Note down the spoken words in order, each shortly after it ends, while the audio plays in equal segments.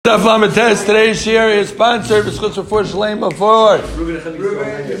Daf Lamed Tes. Today's share is sponsored by Schutz for Shlema for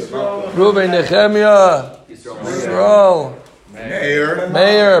Ruben Nehemiah, Yisrael,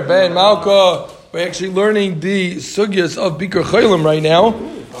 Meir, Ben Malka. We're actually learning the sugyas of Bikur Cholim right now,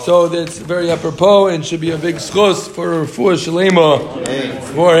 so that's very apropos and should be a big schus for Shlema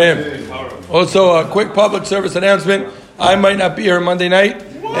for him. Also, a quick public service announcement. I might not be here Monday night,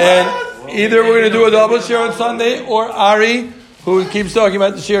 and either we're going to do a double share on Sunday, or Ari, who keeps talking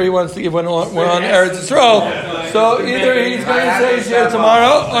about the share he wants to give one on Eretz Yisrael. So either he's going to say share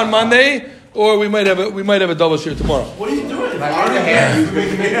tomorrow on Monday, or we might have a double share tomorrow. What are you doing?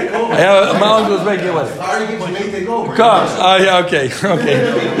 I have my uncle was making it with. Come. Yeah, okay.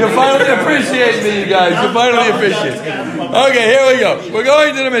 You finally appreciate me, you guys. You finally appreciate. Okay, here we go. We're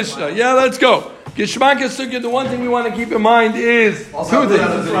going to the Mishnah. Yeah, let's go. Geshmak Sugya, the one thing we want to keep in mind is two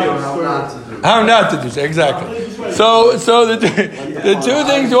things. How not to do so, exactly. So the two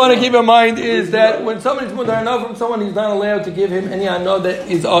things you want to keep in mind is that when somebody's mudar enough from someone, he's not allowed to give him any anah that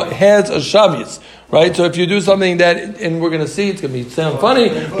has a shavius, right? So if you do something that, and we're going to see, it's going to sound funny,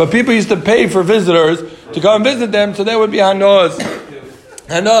 but people used to pay for visitors to come visit them, so that would be anah's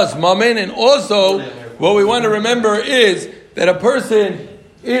mamin. And also, what we want to remember is that a person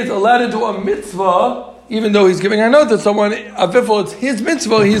is allowed to do a mitzvah, even though he's giving a note to someone, avifol, it's his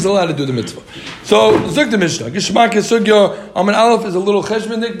mitzvah, he's allowed to do the mitzvah. So, Zuk the Mishnah. Geshmak Sugya, Amid Aleph is a little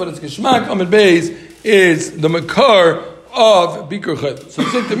cheshmenik, but it's Geshmak, Amid Beis is the makar of Bikur Cholim. So,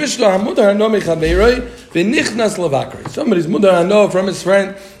 Zuk the Mishnah, Hamudar Hano Mechabeiroi, V'nichnas Lavakri. Somebody's Mudar Hano from his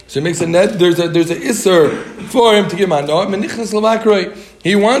friend, so he makes a net, there's a isser for him to give Hano, V'nichnas Lavakri.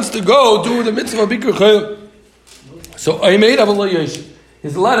 He wants to go do the mitzvah of Bikur Cholim. So, I made Avallah Yoshe.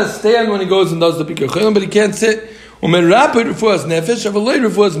 He's allowed to stand when he goes and does the Bikur Cholim, but he can't sit. He's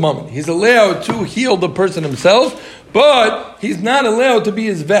allowed to heal the person himself, but he's not allowed to be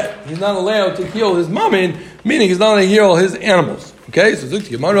his vet. He's not allowed to heal his mamin, meaning he's not allowed to heal his animals. Okay, so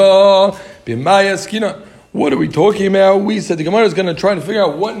what are we talking about? We said the Gemara is going to try to figure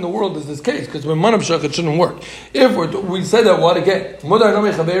out what in the world is this case, because when Manam Shach it shouldn't work. If we said that, what again?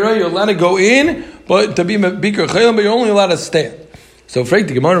 You're allowed to go in, but to be Bikur Cholim, but you're only allowed to stand. So, if we're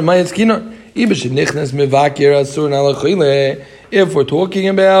talking about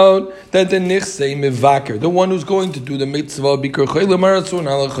that the nichsei mevaker, the one who's going to do the mitzvah Bikur Cholim asur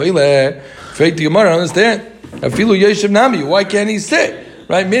nala choile, understand? Afilu yeshiv nami. Why can't he sit?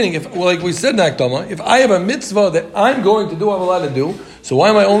 Right? Meaning, like we said, Nakdama, if I have a mitzvah that I'm going to do, I'm allowed to do. So why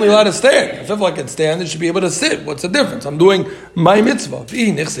am I only allowed to stand? If I can stand, I should be able to sit. What's the difference? I'm doing my mitzvah. If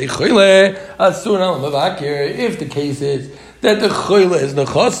the case is that the choyle is the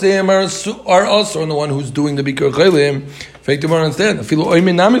chasim are also the one who's doing the Bikur Cholim. Fake to understand. We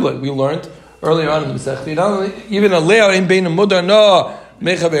learned earlier on in the Masechta, even a leo in bein a mudar no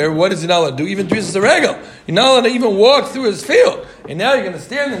mechaber. What is he not allowed to do? Even twist the regal. You're not allowed to even walk through his field. And now you're going to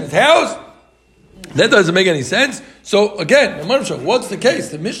stand in his house. That doesn't make any sense. So again, what's the case?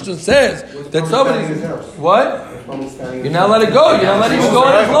 The Mishnah says that somebody's what? You're not allowed to go. You're not allowed to even go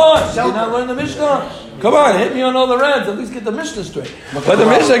on his lawn. You're not learning the Mishnah. Come on, hit me on all the rants. At least get the Mishnah straight. But the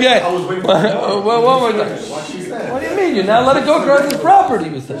Mishnah again. One more time. What do you mean? You're not allowed to go across his property.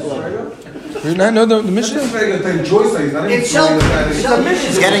 We said. You not know the Mishnah? It's shelter.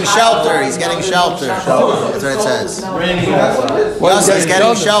 He's getting shelter. He's getting shelter. That's what it says. Yes, he's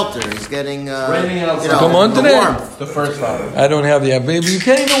getting shelter. He's getting come on today. Warmth. The first time. I don't have the app. You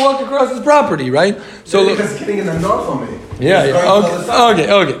can't even walk across his property, right? So he's getting in the north on me. Yeah. Okay.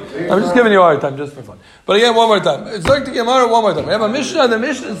 I'm just giving you a hard time just for fun. But again, one more time. It's like to Gemara one more time. We have a Mishnah. The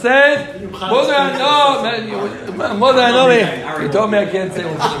Mishnah says, "Mother, I know me." He told me I can't say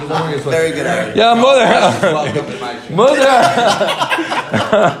anything. Very good. Yeah, mother. I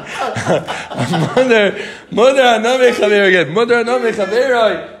know me chaver again. Mother, I know me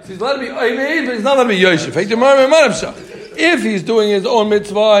chaver. He's allowed to be Oimeid, but he's not allowed to be Yosef. If he's doing his own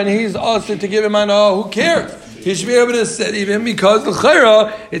mitzvah and he's asked to give him anah, who cares? He should be able to sit even because the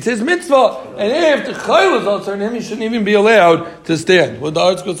chayra, it's his mitzvah. And if the chayra is also on him, he shouldn't even be allowed to stand. Well, the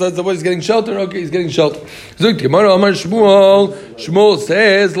article says that he's getting shelter. Okay, he's getting shelter. Shmuel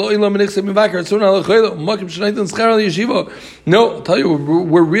says, no, I'll tell you,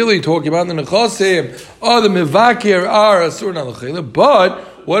 we're really talking about the nechasim. The mevakir are asur nalachayla, but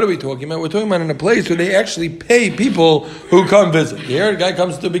what are we talking about? We're talking about in a place where they actually pay people who come visit. Here, a guy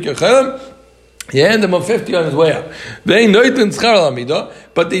comes to Bikur Cholim. You hand him a 50 on his way out.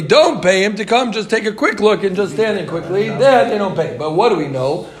 But they don't pay him to come, just take a quick look and just stand in quickly. That they don't pay. But what do we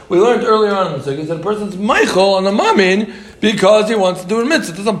know? We learned earlier on in the Sukkot that a person's Michael on the mamin because he wants to do a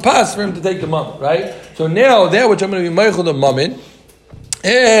mitzvah. It doesn't pass for him to take the mamin, right? So now, that which I'm going to be Michael the mamin,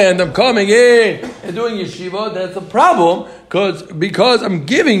 and I'm coming in and doing yeshiva, that's a problem because I'm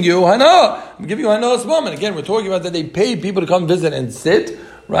giving you hana. I'm giving you hana's moment. Again, we're talking about that they paid people to come visit and sit,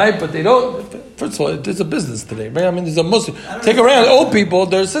 right? But they don't. First of all, it's a business today, right? I mean, there's a Muslim. Take around old people,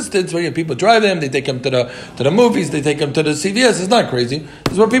 their assistants, where people drive them, they take them to the movies, they take them to the CVS. It's not crazy.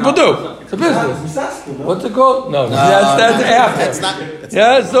 It's what people do. It's a business. What's it called? No, that's after. It's not.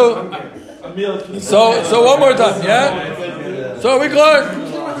 Yeah, so one more time, yeah? So we clear?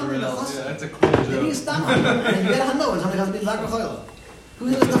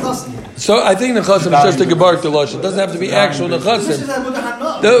 So I think the chassim is just a gebark to lush. It doesn't have to be actual nechassim.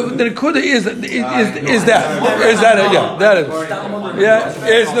 The nekuda is that. Yeah, that is. Yeah,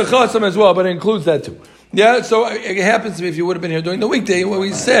 it's nechassim as well, but it includes that too. Yeah, so it happens to me if you would have been here during the weekday, what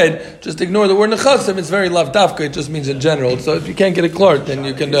we said, just ignore the word nechassim. It's very lav dafka. It just means in general. So if you can't get it cleared, then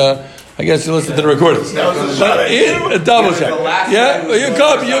you can. I guess you listen to the recordings. But a double check. Yeah, you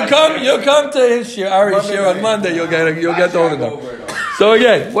come to his shir, Ari's shir on Monday. You'll get all the number. So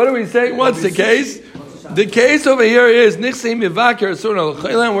again, what do we say? What's the case? The case over here is nichsei mivaker asur.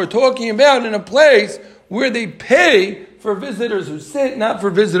 We're talking about in a place where they pay for visitors who sit, not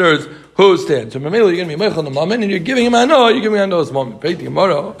for visitors who stand. So you're going to be meichel the moment, and you're giving him ano. You're giving him ano's moment. Pay the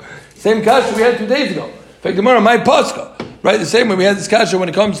Gemara. Same kasha we had 2 days ago. Pay the Gemara. My pascha. Right, the same way we had this kasha when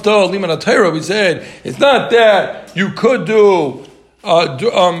it comes to Liman HaTorah, we said it's not that you could do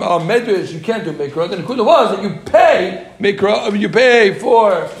medrash, you can't do mikra. The nekuda was that you pay mikra, you pay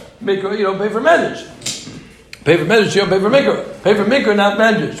for mikra, you don't pay for medrash. Pay for medrash, you don't pay for mikra. Pay for mikra, not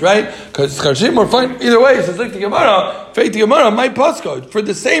medrash, right? Because chashim are fine either way. So it's like the Gemara, faith the Gemara, my pascha for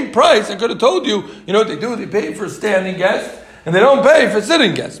the same price. I could have told you, you know what they do? They pay for standing guests. And they don't pay for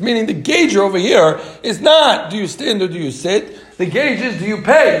sitting guests. Meaning the gauge over here is not do you stand or do you sit. The gauge is do you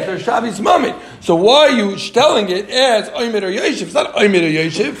pay? It's their Shabbos Mamid. So why are you telling it as Omer or Yeshiv? It's not Omer or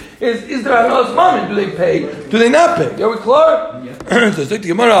Yeshiv. Is there Hanas Mamid? Do they pay? Do they not pay? Are we clear? Yeah. So stick to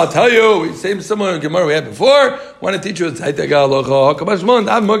Gemara, I'll tell you. We same similar Gemara we had before. Want to teach you it's Haitag Halacha. Kabash Mon,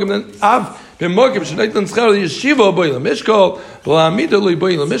 Av B'Morkim Shneit L'Nschar Yeshiva B'Yla Mishkol B'Lamida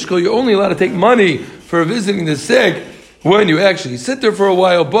B'Yla Mishkol. You're only allowed to take money for visiting the sick when you actually sit there for a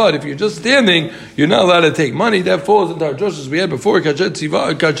while, but if you're just standing, you're not allowed to take money. That falls into our drushes we had before. Kashet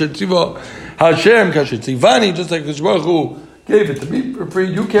Tziva, Hashem, Kashet Tzivani, just like the Baruch Hu gave it to me for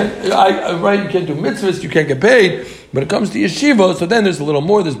free. You can't, right? You can't do mitzvahs. You can't get paid. When it comes to yeshiva, so then there's a little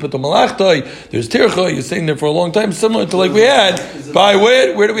more. There's B'to Malachtai, there's Tircha. You're staying there for a long time, similar to like we had by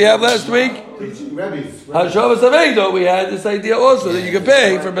where did we have last week? Hashavas Aveido. We had this idea also that you can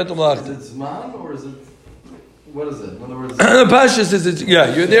pay for B'to Malachtai. Is it Zman or is it? What is it? In other words, the Pashas is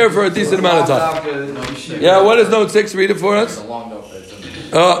you're there for a decent amount of time. Yeah, what is note 6? Read it for us. It's a long note.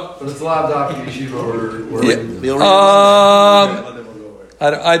 But it's a lot of dafka yeshiva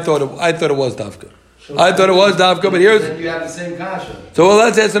I thought it was dafka. I thought it was dafka, but here's. Then you have the same kasha. So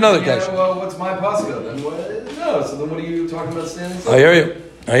let's ask another kasha. Well, what's my pascha? Then no. So then what are you talking about standing? I hear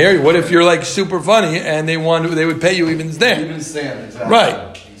you. What if you're like super funny and they would pay you even stand? Even stand, exactly.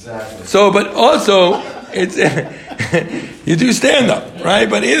 Right. Exactly. So, but also. It's you do stand up, right?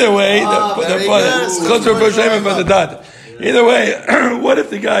 But either way, either way, what if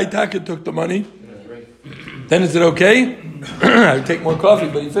the guy Taka took the money? Then is it okay? I take more coffee,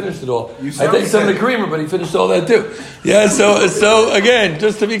 but he finished it all. I take some of the creamer, but he finished all that too. Yeah. So again,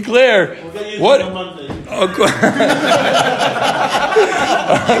 just to be clear, what?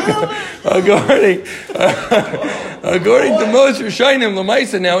 According to Moshe Shainim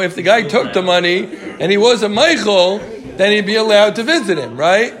Lamaisa, now if the guy took the money and he was a Michael, then he'd be allowed to visit him,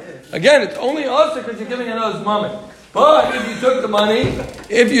 right? Again, it's only also because you're giving another moment. But if you took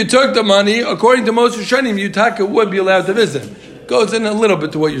the money, according to Moshe Shainim, Yutaka would be allowed to visit him. Goes in a little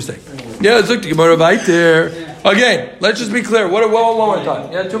bit to what you're saying. Yeah, let's look to Gemara right there. Again, let's just be clear. One more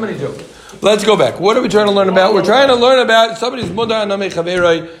time. Yeah, too many jokes. Let's go back. What are we trying to learn about? We're trying to learn about somebody's mudar anamei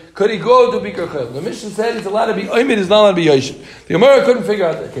chaverai. Could he go to Bikar Chel? The Mishnah said he's allowed to be Oymid, he's not allowed to be Yoshev. The Gemara couldn't figure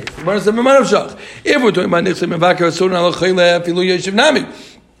out that case. The Gemara said, if we're talking about Nichsei Mevakar Asur Al Chayla Filu Yoshev Nami,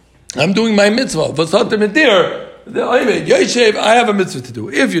 I'm doing my mitzvah. V'satem Edir. The Oymid Yoshev, I have a mitzvah to do.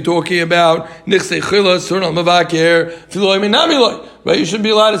 If you're talking about Nichsei Chayla Asur Al Mevakar Filu Oymid Nami Loi, right? You shouldn't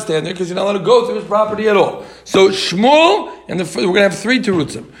be allowed to stand there because you're not allowed to go through his property at all. So Shmuel, and we're going to have 3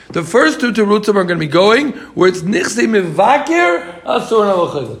 terutzim. The first 2 terutzim are going to be going where it's Nichsei Mevakir Asur Al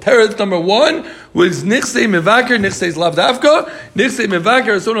Chayla. Teretz number 1 was Nichsei Mevakir, Nichsei is Lav Dafka, Nichsei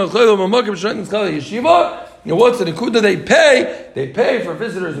Mevakir Asur Al Chayla Mamokim Shnet Nitzchal Yeshiva. what's the nekuda they pay? They pay for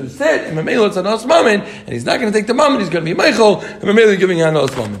visitors who sit, and Mamela it's an os moment, and he's not going to take the moment, he's going to be Meichel, and Mamela giving an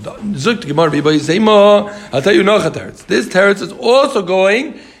os moment. I'll tell you no teretz. This teretz is also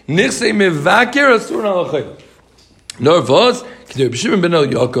going, Nichse Mevakir Asur Al Norvos,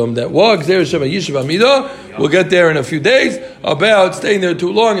 that walks there, we'll get there in a few days. About staying there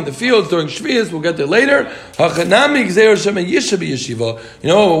too long in the fields during Shvius, we'll get there later. You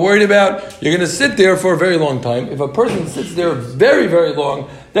know what we're worried about? You're going to sit there for a very long time. If a person sits there very, very long,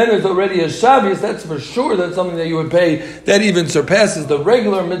 then there's already a Shabbos. That's for sure. That's something that you would pay that even surpasses the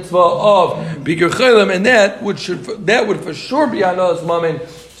regular mitzvah of Bikur Chaylim, and that would for sure be Anas Mamin.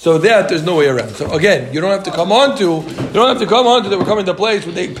 So that there's no way around. So again, you don't have to come on to that we're coming to a place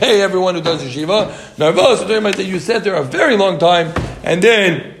where they pay everyone who does yeshiva. Narvos, talking about that you sat there a very long time and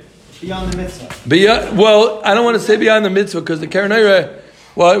then beyond the mitzvah. Well, I don't want to say beyond the mitzvah because the Karanayra,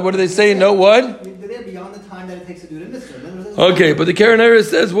 what do they say? No, what? They're beyond the time that it takes to do the mitzvah. Okay, but the Karanayra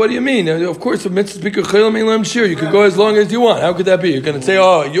says, what do you mean? Of course, the mitzvah speaker chayil meilam shir. You could go as long as you want. How could that be? You're going to say,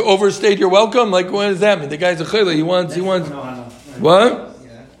 oh, you overstayed your welcome? Like, what does that mean? The guy's a chayil. He wants. What?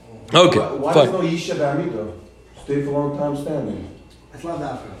 Okay, why fine. is no Yisha B'Amidah? Stay for a long time standing. That's not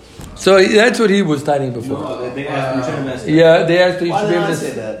that. So that's what he was studying before. No, they asked him. Yeah, they asked you should be able to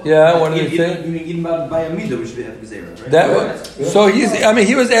say that. Yeah, what did they say? Even by Amida, we should be having Gezerah, right? So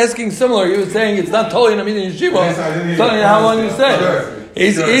he was asking similar. He was saying it's not totally an Amida Yeshiva. Telling you how long you stay.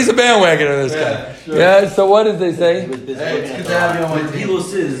 He's a bandwagoner, this guy. Yeah, so what did they say?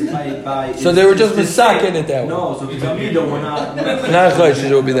 So they were just misaking it that way. No, so if Amida, we're not. Not Chayshit,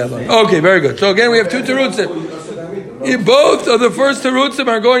 it will be that long. Okay, very good. So again, we have two terutzim. Both of the first terutzim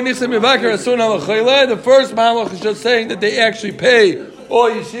are going Nichse Mevakir Asur Al Chayla. The first mahalach is just saying that they actually pay all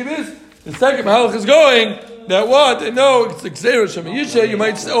yeshivas. The second mahalach is going that what? They know it's like Gzeira Shemayisha, you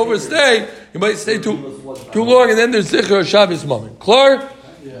might overstay, you might stay too long, and then there's Zichar Shabbos moment. Klar?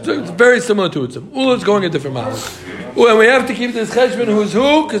 So it's very similar to it. Ula is going a different mahalach. And we have to keep this cheshbon who's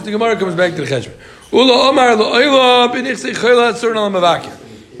who, because the Gemara comes back to the cheshbon. Ula Omar Lo'ila B'Nichse Chayla Asur Al Mevakir.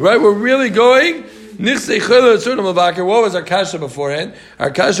 Right? We're really going Nichse Chayla Asur Al Mevakir. What was our kasha beforehand? Our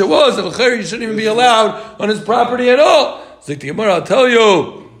kasha was that you shouldn't even be allowed on his property at all. So the Gemara, I'll tell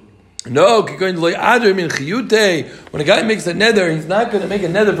you. No, when a guy makes a nether, he's not going to make a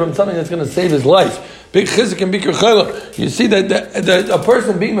nether from something that's going to save his life. Big chizik and bikur chayla. You see that a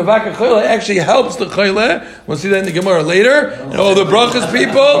person being mevakir chayla actually helps the chayla. We'll see that in the Gemara later. And all the brachas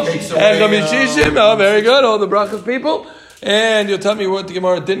people, and oh, very good, all the brachas people. And you'll tell me what the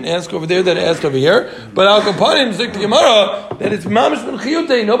Gemara didn't ask over there that it asked over here. But Al Kapanim zik the Gemara that it's mamish ben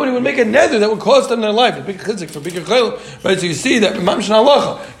chiyutei. Nobody would make a nether that would cost them their life. It's big chizik for big chayil. Right? So you see that mamish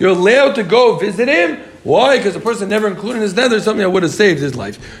halacha. You're allowed to go visit him. Why? Because the person never included his nether something that would have saved his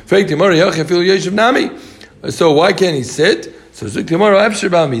life. So why can't he sit? So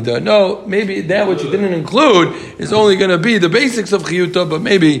no, maybe that which he didn't include is only going to be the basics of chiyuta, but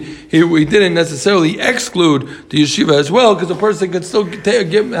maybe we didn't necessarily exclude the yeshiva as well, because the person can still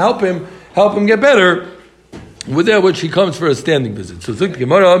help him get better with that which he comes for a standing visit. So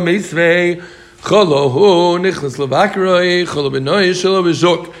Gemara meisvei cholohu nichnas levakroi cholo benoy shelo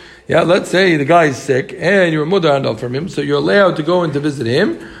b'zuk. Yeah, let's say the guy is sick and you're a mudar from him, so you're allowed to go in to visit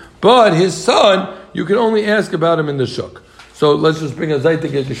him, but his son you can only ask about him in the shuk. So let's just bring a zayt to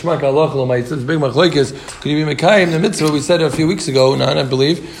get Geshmak Allah L'mayit. It's big machlekes. Could you be mekayim the mitzvah? We said it a few weeks ago. Now I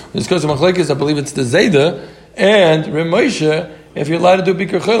believe we discussed the machlekes. I believe it's the Zayda and Ramosha. If you're allowed to do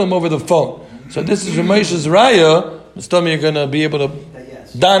Bikur Cholim over the phone, so this is Ramosha's raya. Tell me you're going to be able to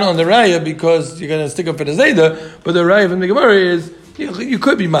don on the raya because you're going to stick up for the Zayda. But the raya from the Gemara is you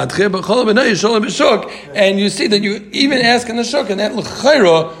could be matche, but Chol b'nai shalom b'shuk, and you see that you even ask in the shuk, and that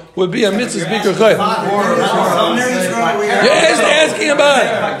l'chayra would be a mitzvah Bikur Cholim. You're asking about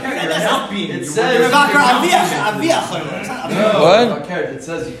it. It says what? It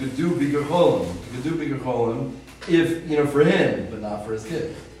says you could do Bikur Cholim. You could do Bikur Cholim if for him, but not for his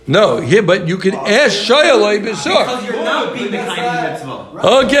kid. No, but you can ask Shayalai b'shuk. Because you're not being the kind of mitzvah.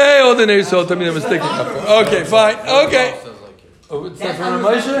 Okay, all the names tell me I'm mistaken. Okay, fine. Okay. What's that for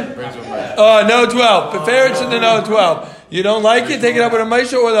Ramosha? No 12. Prefer it to the no 12. You don't like it? Take it up with a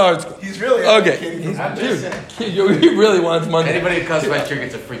Ramosha or the hard school. He's really okay. He really wants money. Anybody who comes by trick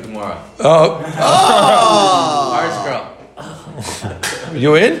gets a free Gemara. Oh! Arts girl.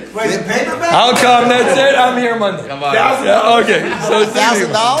 You in? Wait, the paperback? I'll come. That's it. I'm here Monday. Come on. Yeah, okay. So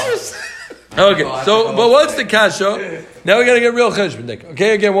 $1,000? Okay. So, but what's the kasha? Now we got to get real cheshbon.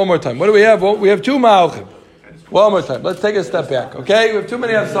 Okay. Again, one more time. What do we have? Well, we have two ma'alchim. One more time. Let's take a step back. Okay? We have too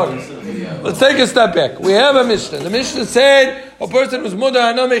many hafsagos. Let's take a step back. We have a Mishnah. The Mishnah said a person who's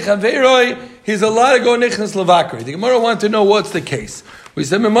mudar hanami chaveroi, he's allowed to go nichnas levakri. The Gemara wanted to know what's the case. We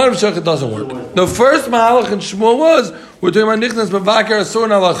said Memarav Shach it doesn't work. The first mahalach in Shmuel was we're talking about nichnas levakri asur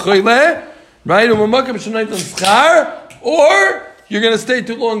ala choyle, right? Or you're going to stay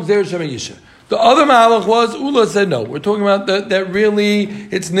too long. Zer Shema Yisha. The other mahalach was Ula said no. We're talking about that really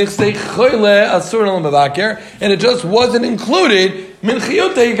it's nichsei choyle asur ala mevaker, and it just wasn't included. Min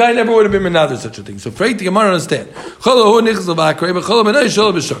chiyute, a guy never would have been another such a thing. So, Freit the Gemara understand.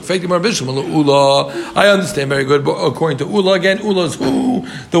 I understand very good. But according to Ula, again, Ula's who?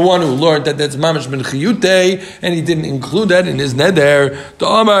 The one who learned that that's mamish min chiyute, and he didn't include that in his neder. The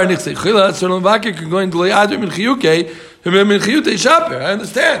Amar nichsei chila asur levaker could go into le'adr min chiyuke. I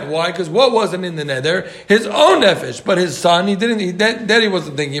understand why, because what wasn't in the nether? His own nefesh, but his son, he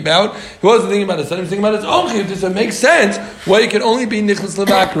wasn't thinking about. He wasn't thinking about his son. He was thinking about his own chiyut. So it makes sense why he could only be nichnas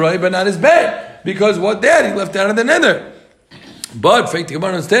levakroi, but not his bed, because what dad he left out of the nether. But fake the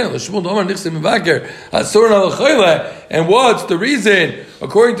Gemara understand. And what's the reason?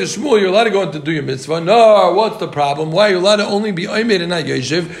 According to Shmuel, you're allowed to go in to do your mitzvah. No, what's the problem? Why are you allowed to only be oimed and not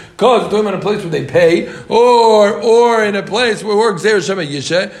yeshiv? Because we're talking about a place where they pay, or in a place where we're gzeir shema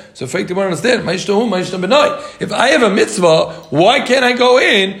yishe. So fake the Gemara understand. If I have a mitzvah, why can't I go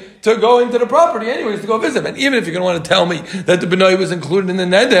into the property anyways to go visit? And even if you're going to want to tell me that the benoi was included in the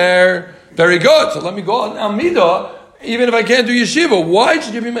neder, very good. So let me go on Almidah. Even if I can't do yeshiva, why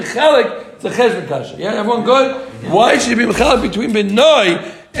should you be mechalik? It's a cheshbon kasha. Yeah, everyone good? Why should you be mechalik between benoi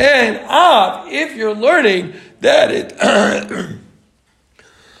and av if you're learning that it?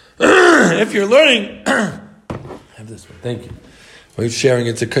 If you're learning, have this one. Thank you. We're sharing.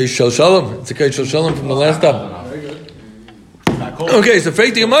 It's a kaish shel shalom. It's a kaish shel shalom from the last time. Okay, so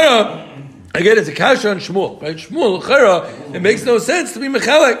fake the Gemara. Again, it's a kasha on Shmuel. Right? Shmuel l'chera. It makes no sense to be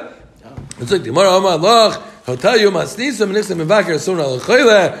mechalik. It's like the Gemara Amar Lach. He'll tell you, but this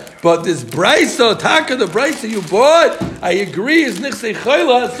brayso, taka the brayso you bought, I agree, is nichsei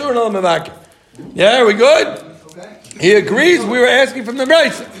chayla asur al mevaker. Yeah, are we good? Okay. He agrees. We were asking from the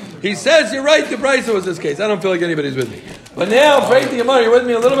brayso. He says you're right. The brayso was this case. I don't feel like anybody's with me. But now, Freit the Gemara, you're with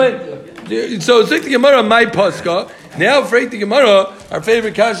me a little bit. So it's like the Gemara, my paska. Now, Freit the Gemara, our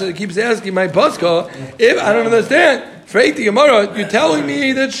favorite kasha that keeps asking my paska. If I don't understand, Freit the Gemara, you're telling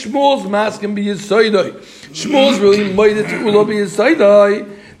me that Shmuel's mas can be his soidai. Shmuel's really made it to Ula be his soidai.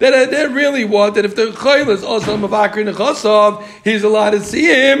 That really what? That if the chayil is also mavakri nechasav, he's allowed to see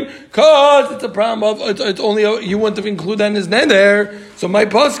him, because it's a problem of it's only you want to include that in his neder. So my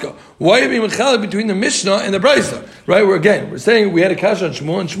paska, why are you being mechalik between the Mishnah and the Brisa? Right? We're saying we had a kasha on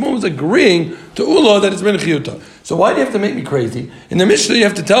Shmuel, and Shmuel was agreeing to Ula that it's ben chiyuta. So why do you have to make me crazy? In the Mishnah, you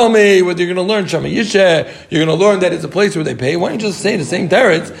have to tell me whether you're going to learn Shema Yishe, you're going to learn that it's a place where they pay. Why don't you just say the same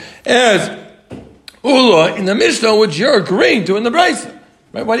teretz as Ula in the Mishnah, which you're agreeing to in the Brisa?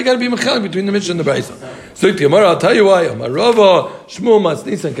 Right? Why do you got to be mechalik between the Mishnah and the Brisa? So the Gemara, I'll tell you why. Amarava Shmuel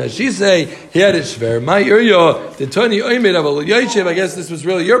Masnisan Kashi say he had it shver. My area the Tony Oimid Aval Yoshev. I guess this was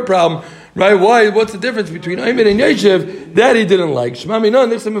really your problem, right? Why? What's the difference between Oimid and Yoshev that he didn't like? Shmami no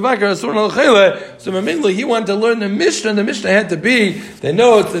nixam mevakar asur al chayla. So Mamidli he wanted to learn the Mishnah. And the Mishnah had to be. They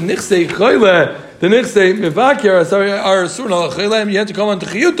know it's the nixay chayla. The next day, Mevakir, our Surah al-Chaylam, you had to come on to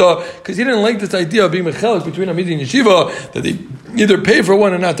Chiyuta, because he didn't like this idea of being Mechelik between Amidi and Yeshiva, that they either pay for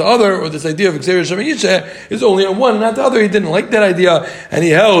one and not the other, or this idea of Xer Shem Yishe is only on one and not the other. He didn't like that idea, and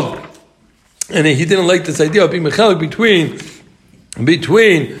he didn't like this idea of being Mechelik between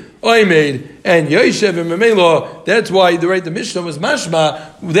Oimed and Yoshev and Memelo. That's why the Mishnah was mashma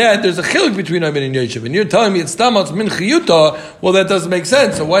that there's a chiluk between Oimed and Yoshev, and you're telling me it's tamatz min chiyuta. Well, that doesn't make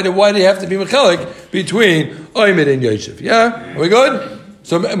sense. So why do you have to be mechelik between Oimed and Yoshev? Yeah, are we good?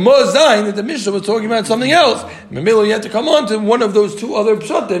 So Mozayin that the Mishnah was talking about something else. Memelo, you have to come on to one of those two other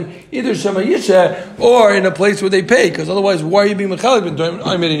pshatim, either Shema Yishe or in a place where they pay, because otherwise, why are you being mechelik between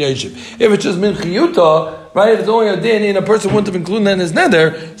Oimed and Yoshev? If it's just min chiyuta, right? It's only a din, and a person wouldn't have included that in his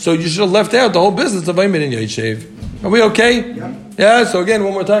nether, so you should have left out the whole business of Oimed and Yoshev. Are we okay? Yeah. So again,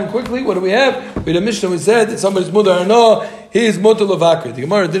 one more time, quickly, what do we have? We had a Mishnah. We said that somebody's mudar or no, he's mutar levakri. The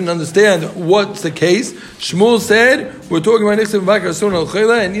Gemara didn't understand what's the case. Shmuel said we're talking about nixim v'vakri asun al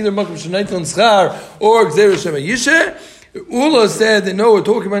chayla, and either makom shenayton schar or gzeir shema yishe. Ula said that no, we're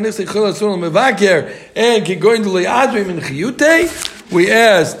talking about nixim chayla asun al mevakir and going to le'adrim in chiyute. We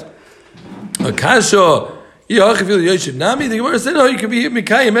asked Akasha. The Gemara said, no, you can be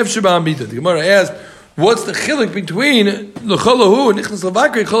Mikayim Efsheba Amita. The Gemara asked, what's the chiluk between the Cholahu and Nichnas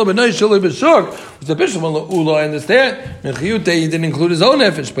Lavakri, Cholah B'nai, Shalai B'shok? What's the Bishop on Ula? I understand. Mechiyute, he didn't include his own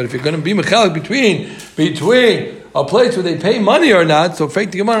efforts, but if you're going to be Mechalik between a place where they pay money or not. So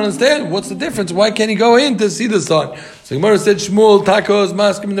fake the Gemara understand what's the difference. Why can't he go in to see the sun? So Gemara said Shmuel Takos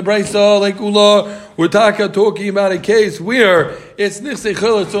maskim in the Brisa like Ula. We're talking about a case where it's nichsei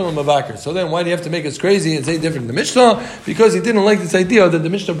chil etzon mavakar. So then why do you have to make us crazy and say different than the Mishnah? Because he didn't like this idea that the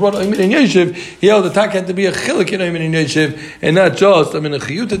Mishnah brought Aymin and Yeshiv. He held the tak had to be a chilik in Aymin and Yeshiv and not just a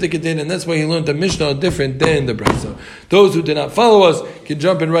chiyuta tikitin, and that's why he learned the Mishnah different than the Brisa. Those who did not follow us can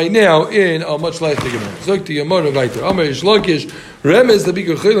jump in right now in a much lighter Gemara. Zok to Yomar Vayter Amar Yishlokish Remez the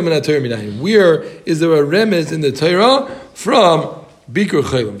Bikur Chilim in Torah Minayin. Where is there a remez in the Torah from Bikur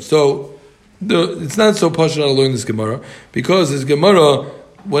Chilim? So it's not so passionate to learn this Gemara because this Gemara,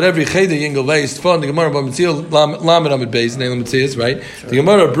 what every Cheder Yingel is fun. The Gemara Bamitzil Lamed Amid Beis Neilam Mitzias, right? Sure. The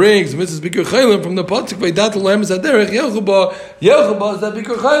Gemara brings Mrs. Bikur Chilim from the pasuk Vaydatul Lamed Zaderech Yechuba. Yechuba is that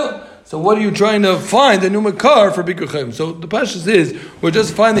Bikur Chilim. So what are you trying to find? A new makar for Bikur Chilim. So the pashtus is, we're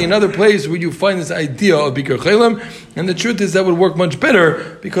just finding another place where you find this idea of Bikur Chilim, and the truth is that would work much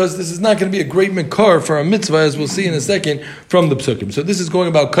better, because this is not going to be a great makar for a mitzvah, as we'll see in a second from the psukim. So this is going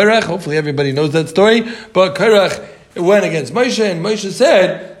about Korach. Hopefully everybody knows that story. But Korach went against Moshe, and Moshe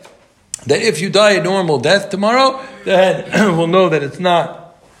said that if you die a normal death tomorrow, then we'll know that it's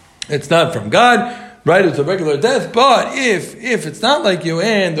not from God. Right, it's a regular death, but if it's not like you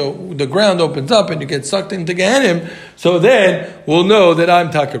and the ground opens up and you get sucked into Gehenim, so then we'll know that I'm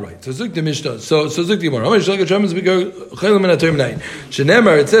taka right. So Zuk the Mishnah. So Zuk the Gemara.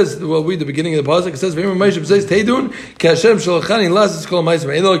 Shenemar, it says, well, read the beginning of the pasuk. It says,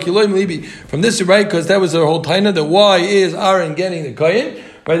 from this, right, because that was their whole taina, that why is Aaron getting the kohen?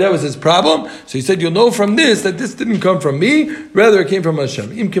 Right, that was his problem. So he said, you'll know from this that this didn't come from me, rather it came from Hashem.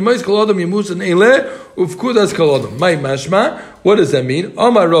 What does that mean?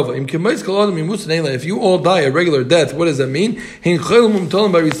 If you all die a regular death, what does that mean?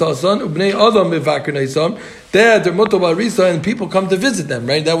 That they're mutal barisa and people come to visit them,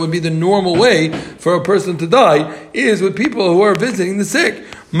 right? That would be the normal way for a person to die, is with people who are visiting the sick.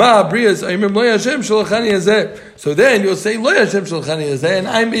 So then you'll say, and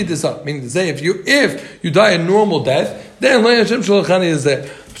I made this up. Meaning to say, if you die a normal death, then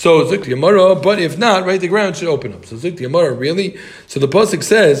so Zik Yamara, but if not, right, the ground should open up. So Zik Yamara, really? So the pasuk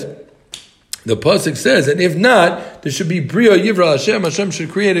says, and if not, there should be Bria Yivra Hashem. Hashem should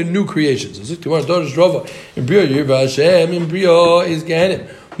create a new creation. So Zik Yamara, Dorish Rova, in Bria Yivra Hashem, in Bria is Gehenim.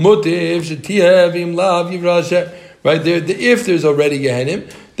 Motiv, Shetiev, Im Lav, Yivra Hashem. Right there, if there's already Gehenim,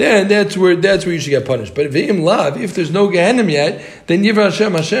 then that's where you should get punished. But if there's no Gehenim yet, then Yivra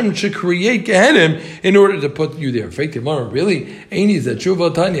Hashem should create Gehenim in order to put you there. Fake tomorrow, really? Aini is that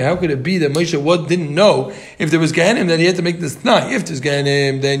Tshuva Tanya? How could it be that Moshe didn't know if there was Gehenim, then he had to make this Tnai? If there's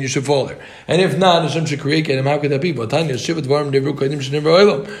Gehenim, then you should fall there. And if not, Hashem should create Gehenim. How could that be? Tanya Shivat Varim Nevru Kodim Shnever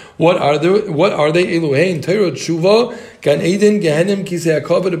Olam. What are they? Elohein Torah Tshuva Gan Eden Gehenim Kisei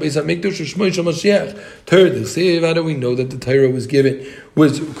HaKavod Beis HaMikdash Shmoy Shel Mashiach. Third, the Sev. How do we know that the Torah was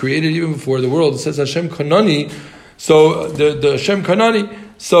created even before the world? It says Hashem Kanani. So the Hashem Kanani.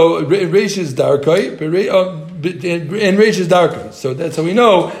 So Reish is Darkai, and Reish is Darkai. So that's how we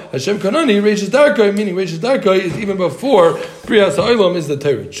know Hashem Kanani, Reish is Darkai, meaning Reish is Darkai is even before Priyas HaOlam is the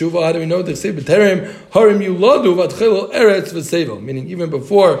Torah. Tshuva, how do we know? They say B'terem Harim Yuladu Vatchil Eretz V'Sevo, meaning even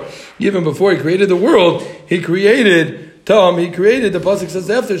before he created the world, he created the pasuk says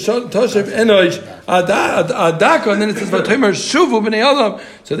after Toshev Enosh Adaka, and then it says V'Tomer Shuvu B'nei Adam.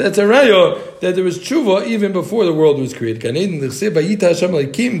 So that's a raya that there was tshuva even before the world was created. Gan Eden, l'chsei Vayita Hashem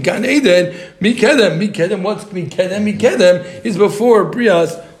Elokim Gan Eden Mikedem. What's Mikedem? Mikedem is before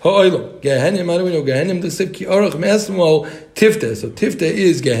Brias Ha'olam. Gehenim, how do we know Gehenim? L'chsei Ki Orach Me'esmal Tifta. So Tifta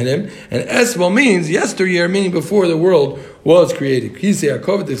is Gehenim, and Esmal means yesteryear, meaning before the world was created. Kisei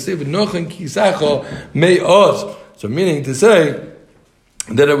HaKavod l'chsei V'nochen Kisacha Me'oz. So meaning to say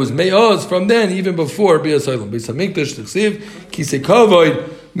that it was Me'oz from then, even before Bias Olam. Beis HaMikdash T'chsiv Kisei Kavod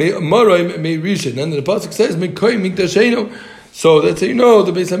Me'maroi Me'rishin. And the pasuk says Me'koi Mikdashenu. So that's how you know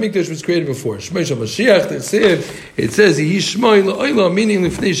the Beis HaMikdash was created before. Shmei Shel Mashiach T'chsiv. It says Yehi Shmoi L'Olam, meaning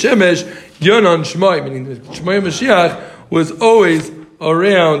L'fnei Shemesh Yonan Shmoi, meaning the Shmoi Mashiach was always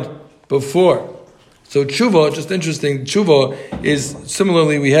around before. So tshuva, just interesting, tshuva is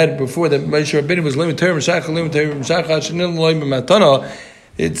similarly we had before that Moshe Rabbeinu was limit Torah Matana.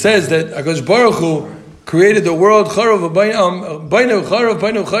 It says that HaKadosh Baruch Hu created the world charav bainu charav.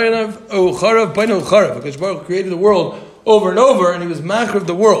 HaKadosh Baruch Hu created the world over and over, and he was machrav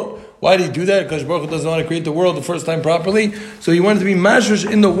the world. Why did he do that? Because Baruch Hu doesn't want to create the world the first time properly. So he wanted to be mashrish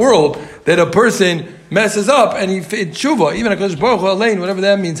in the world that a person messes up, and he tshuva, even HaKadosh Baruch Hu Alein, whatever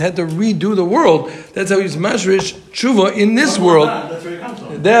that means, had to redo the world. That's how he's mashrish tshuva in this world. That's where it comes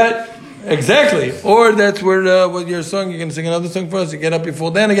from. Exactly. Or that's where with your song, you're going to sing another song for us. You get up, you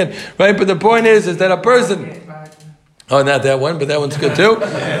fall down again. Right? But the point is that a person... Oh, not that one, but that one's good too.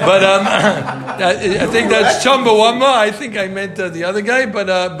 But I think that's Chumbawamba. I think I meant the other guy, but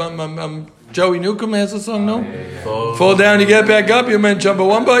Joey Newcomb has a song, no? Fall down, you get back up, you meant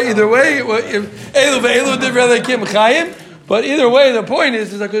Chumbawamba. Either way, Elu did rather Kim Chaim. But either way, the point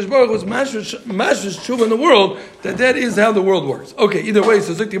is that HaKadosh Baruch was mashrish tshuva in the world, that is how the world works. Okay, either way,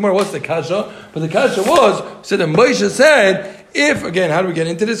 so Zik Gemara, what's the kasha? But the kasha was, said that Moshe said, if, again, how do we get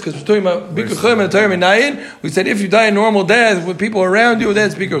into this? Because we're talking about Bikur Cholim and Torah Minayin. We said if you die a normal death with people around you,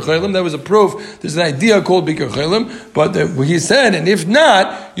 that's Bikur Cholim. That was a proof. There's an idea called Bikur Cholim. But he said, and if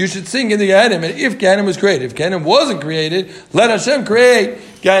not, you should sing in the Gehenim. And if Gehenim was created, if Gehenim wasn't created, let Hashem create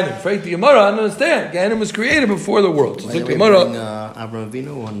Gehenim. Faith the Gemara, I understand. Gehenim was created before the world. So the Gemara. Avraham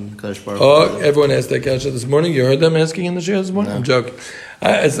Avinu on Kadosh Baruch. Oh, everyone asked that kasha this morning. You heard them asking in the shir this morning? No. I'm joking.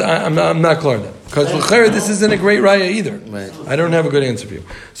 I'm not clear on that. Because this isn't a great raya either. Right. I don't have a good answer for you.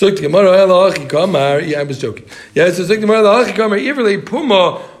 So I was joking. Yeah, so Puma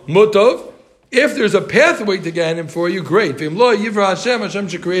Mutov. If there's a pathway to Gehenim for you, great. Hashem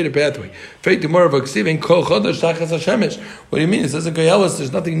should create a pathway. What do you mean? It says in Koheles,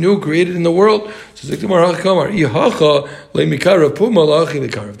 there's nothing new created in the world. So that's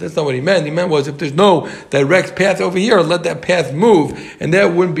not what he meant. He meant was if there's no direct path over here, let that path move, and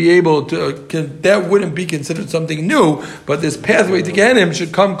that wouldn't be able to. That wouldn't be considered something new. But this pathway to Gehenim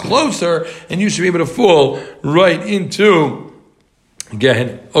should come closer, and you should be able to fall right into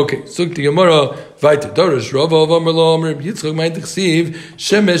Gehenim. Okay, so the Gemara weiter. Dorish Rava of Amar Lo Amar Yitzchak Ma'id Chsiv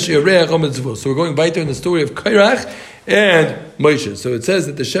Shemesh Yareach Omad Zvul. So we're going weiter in the story of Kairach and Moshe. So it says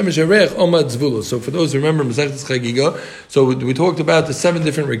that the Shemesh Yareach Omad Zvul. So for those who remember Masechtas Chagiga, so we talked about the 7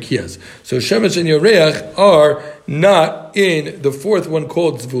 different Rekias. So Shemesh and Yareach are not in the fourth one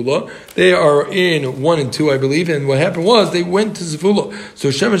called Zvula. They are in 1 and 2, I believe. And what happened was they went to Zvula. So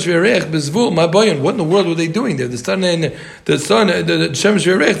Shemesh Yareach Bezvul Mabayan. What in the world were they doing there? The Shemesh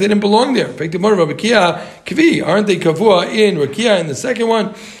Yareach, they didn't belong there. In fact, the Gemara of Rakia Kvi, aren't they Kavua in Rakia in the second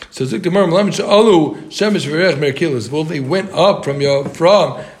one? So Zik Gemara Melamed Sha'alu Shemesh Yareach Merkil Zvul. They went up from the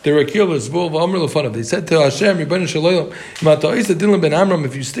Rakil Zvul V'Amr L'Fanav. They said to Hashem, Rebbeinu Shalom, Mata'isa Dilan Ben Amram,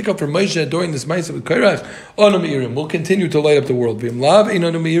 if you stick up for Moshe during this Ma'aseh with Kairach, Onam Irim, we'll continue to light up the world. Then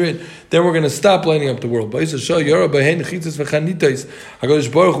we're going to stop lighting up the world.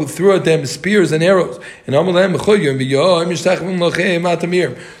 HaKadosh Baruch Hu threw at them spears and arrows. And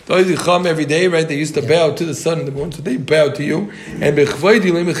every day, right? They used to bow to the sun and the moon, so they bow to you. And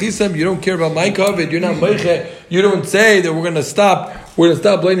you don't care about my covet. You're not meiche. You don't say that we're going to stop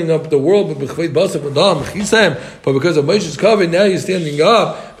lighting up the world. But because of Moshe's covet, now you're standing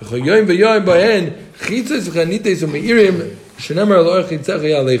up. Fascinating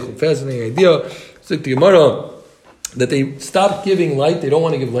idea. It's like the Gemara that they stopped giving light. They don't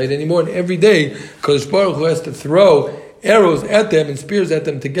want to give light anymore. And every day, Kadosh Baruch Hu has to throw arrows at them and spears at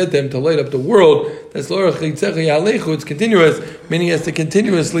them to get them to light up the world. That's it's continuous, meaning he has to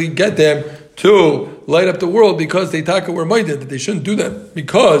continuously get them to light up the world because they were minded that they shouldn't do that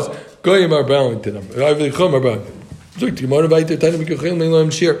because Goyim are bowing to them. Bikur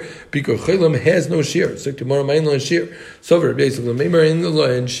Cholim has no shear.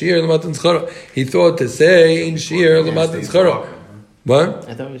 He thought to say in shear l'matan schara. What?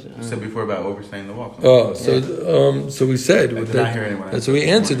 I thought we said before about overstaying the walk. Oh, so we said that's what we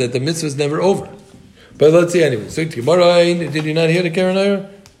answered that the mitzvah is never over. But let's see anyway. So did you not hear the Karen?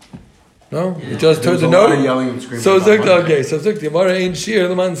 No, you just heard the note. So okay. So the Gemara ain't shear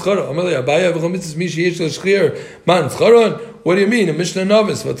the man schara. Amalei Abaya v'chomitzis mi sheyesh l'shchir man schara. What do you mean? A Mishnah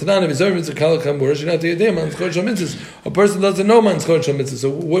novice. V'tanan v'zar mitzvah kalacham b'roshinat yedei man schara shamitzis. A person doesn't know man schara shamitzis. So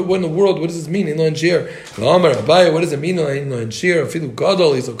what in the world? What does this mean? In lo and shear. Amar Abaya. What does it mean? In lo and shear. Afilu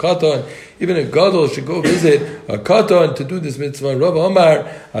gadol is a katan. Even a gadol should go visit a katan to do this mitzvah. Rav Amar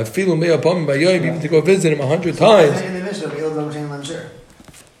afilu me'apam b'yoyim even to go visit him 100 times.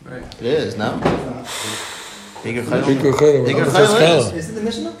 Right. It is, no? Bikur Cholim. Is it the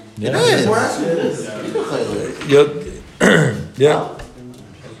Mishnah? Yeah. It is. Bikur Cholim. Yeah.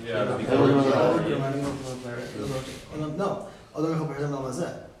 No.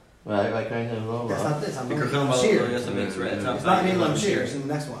 Right, like that's not this. I'm shear. It's not Milam shear. It's in the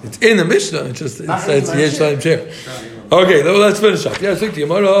next one. It's in the Mishnah. It's Yesh Laim shear. Okay, let's finish up. Yeah, so this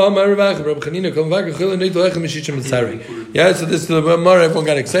is the Gemara everyone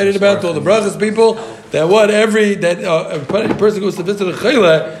got excited about. All the brachas people that a person goes to visit a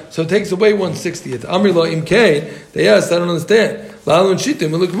chayla, so it takes away 1/60th. Amri lo im kain. They asked, I don't understand. La'alun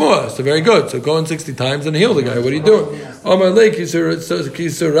shitim will look more. So very good. So go in 60 times and heal the guy. What are you doing? Omar Lake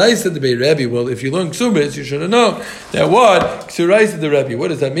Kisuraisa the Beit Rebbe. Well, if you learn Ksubis, you should have known that what Kisuraisa the Rebbe. What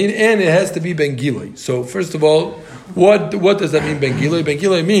does that mean? And it has to be Ben Gilai. So first of all, what does that mean Ben Gilai? Ben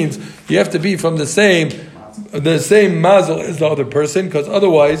Gilai means you have to be from the same mazel as the other person, because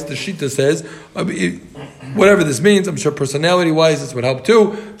otherwise the Shita says, whatever this means, I'm sure personality-wise this would help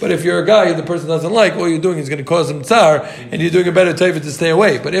too, but if you're a guy the person doesn't like, all you're doing is going to cause him tsar, and you're doing a better taiva to stay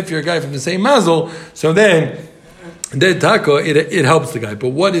away. But if you're a guy from the same mazel, so then taka, it helps the guy. But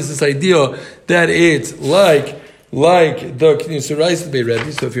what is this idea that it's like the Knesset Beit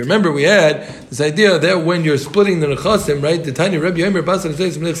Rebbe? So if you remember, we had this idea that when you're splitting the nechasim, right? The tiny Rebbe Yomer Basan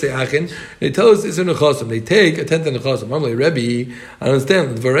says Achin. They tell us it's a nechasim. They take a tenth of nechasim. Normally, Rebbe, I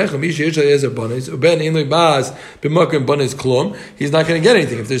understand. He's not going to get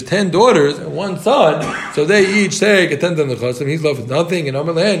anything. If there's 10 daughters and one son, so they each take a tenth of nechasim. He's left with nothing. And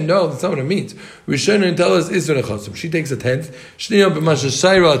Amalei, no, that's not what it means. Rishon tell us is nechasim. She takes a tenth. Shniyah b'masha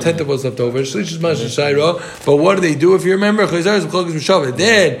shayra, a tenth of what's left over. Shlish is masha shayra. But what do they do? If you remember, then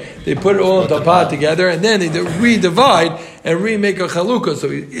they put it all into a pot together, and then they redivide and remake a chalukah.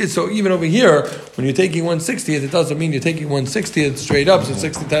 So even over here, when you're taking 1/60th, it doesn't mean you're taking 1/60th straight up. So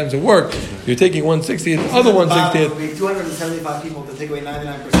 60 times of work, you're taking 1/60th, other 1/60th. It would be 275 people to take away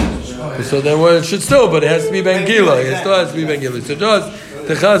 99%. So then it should still, but it has to be Ben Gila. It still has to be Ben Gila. So just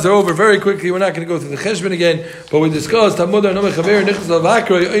the chaz are over very quickly. We're not going to go through the cheshbon again, but we discussed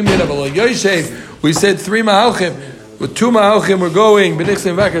we said 3 ma'alchim. With 2 ma'alchim, we're going and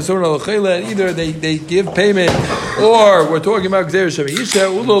either they give payment, or we're talking about Gzeir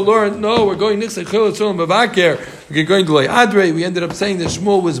Shemisha. No, we're going Nichse Chil Tzulam Bavaker. We're going to Adre. We ended up saying that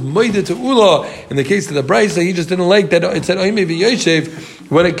Shmuel was moided to Ula. In the case of the Brisa, he just didn't like that it said Oime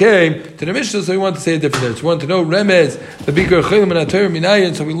v'Yoshev when it came to the Mishnah, so we wanted to say a different thing. So we wanted to know Remez, the Bikar Chilim and Ator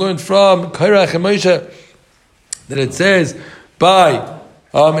Minayan. So we learned from Kairach and Moshe that it says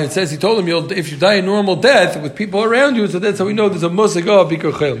it says he told him, if you die a normal death with people around you, so that's how we know there's a musagah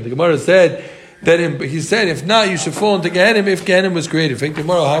bikar chelim. The Gemara said that he said, if not, you should fall into Gehenim if Gehenim was created. In fact,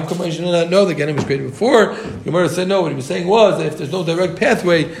 tomorrow, how come I should not know that Gehenim was created before? The Gemara said no. What he was saying was that if there's no direct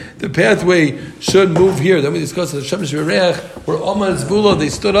pathway, the pathway should move here. Then we discussed the Shemesh V'Reach, where Omar Zvula, they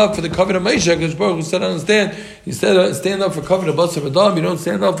stood up for the covenant of Moshe. Kadosh Baruch Hu said, understand, he said, stand up for covenant of Basar Adam, you don't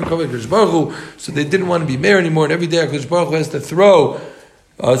stand up for covenant of Kadosh Baruch Hu. So they didn't want to be mayor anymore, and every day Kadosh Baruch Hu has to throw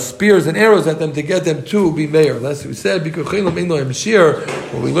spears and arrows at them to get them to be mayor. That's what we said. What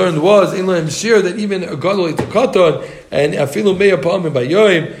we learned was that even a gadol is a katan and afilu meya pa'amim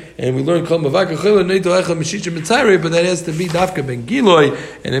bayoyim, and we learned kol mavaka chilul neidol echad mishicha mitzayre, but that has to be dafka ben giloi,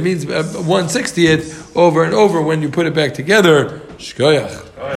 and it means 1/60th over and over when you put it back together. Shkoyach.